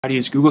How to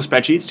use Google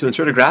Spreadsheets to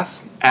insert a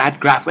graph, add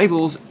graph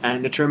labels,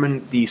 and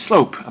determine the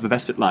slope of a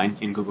best fit line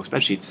in Google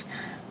Spreadsheets.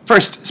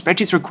 First,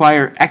 spreadsheets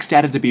require X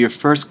data to be your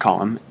first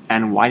column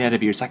and Y data to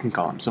be your second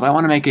column. So if I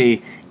want to make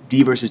a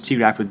D versus T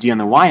graph with D on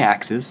the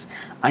Y-axis,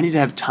 I need to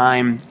have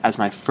time as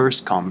my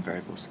first column of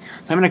variables. So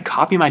I'm going to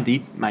copy my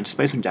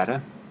displacement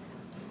data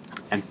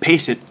and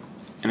paste it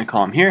in the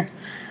column here.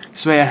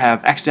 This way I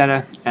have X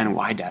data and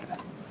Y data.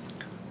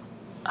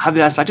 I have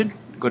the data selected,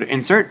 go to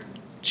Insert,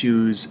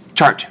 choose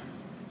Chart.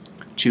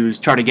 Choose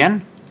Chart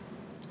again,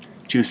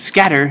 choose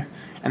Scatter,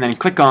 and then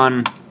click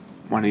on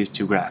one of these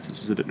two graphs.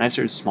 This is a bit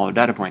nicer, smaller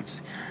data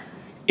points.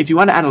 If you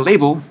want to add a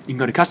label, you can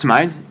go to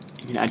Customize,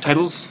 you can add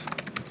title,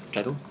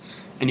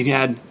 and you can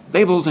add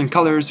labels and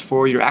colors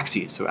for your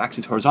axes. So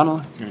axis horizontal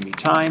is going to be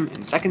time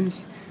in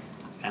seconds,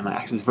 and my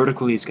axis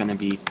vertically is going to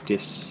be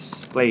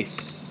displace,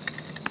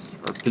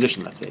 or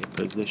position, let's say,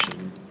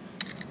 position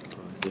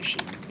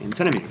in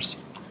centimeters.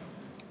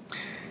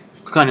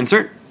 Click on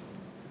Insert,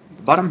 at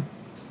the bottom,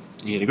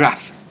 you get a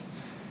graph,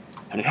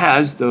 and it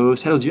has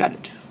those titles you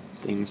added,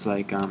 things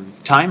like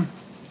time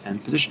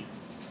and position.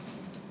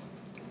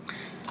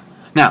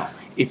 Now,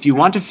 if you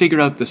want to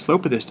figure out the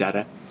slope of this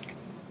data,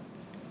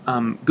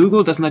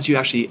 Google doesn't let you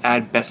actually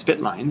add best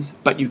fit lines,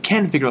 but you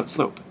can figure out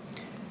slope.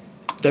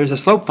 There's a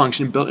slope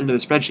function built into the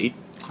spreadsheet,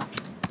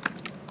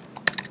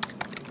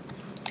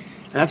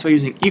 and that's by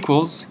using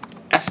equals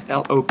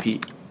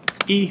SLOPE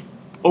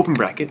open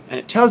bracket, and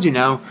it tells you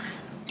now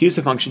to use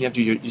the function, you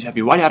have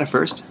your Y data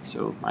first,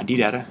 so my D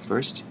data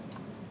first,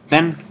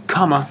 then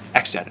comma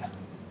X data.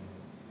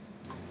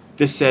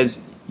 This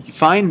says,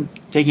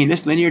 taking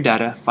this linear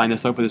data, find the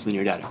slope of this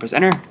linear data. Press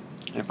enter,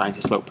 and it finds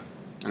the slope,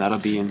 and that'll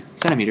be in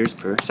centimeters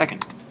per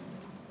second.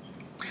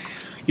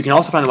 You can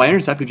also find the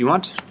y-intercept if you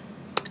want.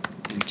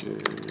 Intercept,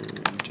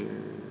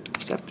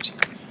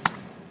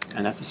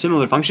 and that's a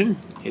similar function.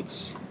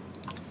 It's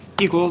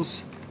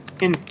equals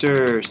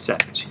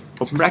intercept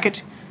open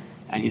bracket,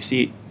 and you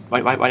see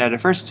Y data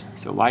first,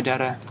 so Y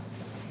data,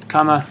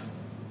 comma,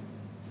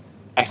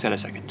 X data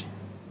second,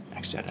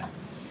 X data,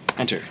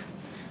 enter,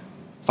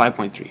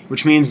 5.3,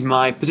 which means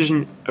my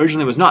position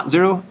originally was not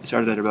 0, it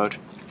started at about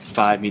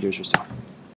 5 meters or so.